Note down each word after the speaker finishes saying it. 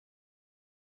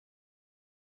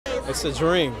It's a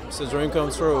dream. It's a dream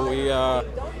come true. We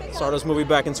started this movie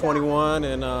back in 21,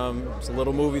 and it's a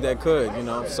little movie that could, you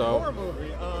know. So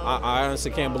I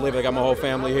honestly can't believe it. I got my whole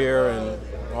family here, and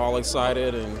we're all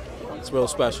excited, and it's real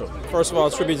special. First of all,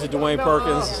 tribute to Dewayne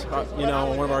Perkins, you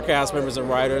know, one of our cast members and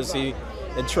writers. He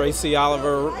and Tracy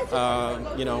Oliver,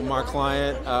 you know, my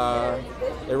client.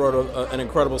 They wrote an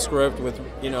incredible script with,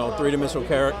 you know, three-dimensional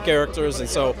characters, and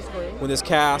so when this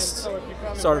cast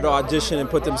started to audition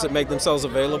and make themselves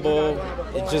available,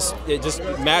 it just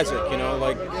magic, you know.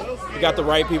 Like, we got the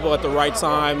right people at the right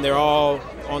time. They're all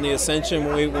on the ascension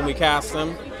when we cast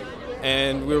them,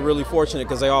 and we were really fortunate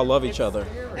because they all love each other.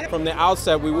 From the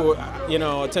outset, we were, you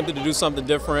know, attempted to do something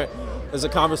different. There's a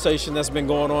conversation that's been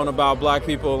going on about black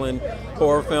people in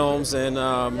horror films, and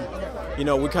you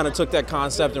know, we kind of took that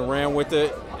concept and ran with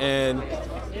it, and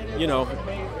you know,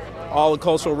 all the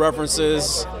cultural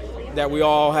references that we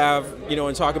all have, you know,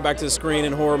 and talking back to the screen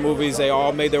in horror movies, they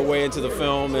all made their way into the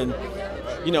film, and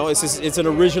you know, it's an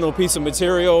original piece of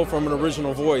material from an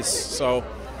original voice. So,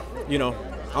 you know,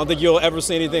 I don't think you'll ever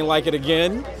see anything like it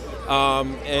again,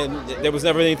 and there was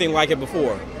never anything like it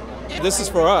before. This is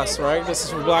for us, right? This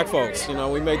is for black folks. You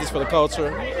know, we made this for the culture.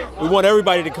 We want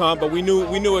everybody to come, but we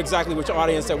knew exactly which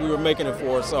audience that we were making it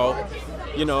for. So,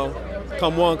 you know,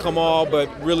 come one, come all, but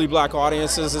really black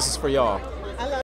audiences, this is for y'all.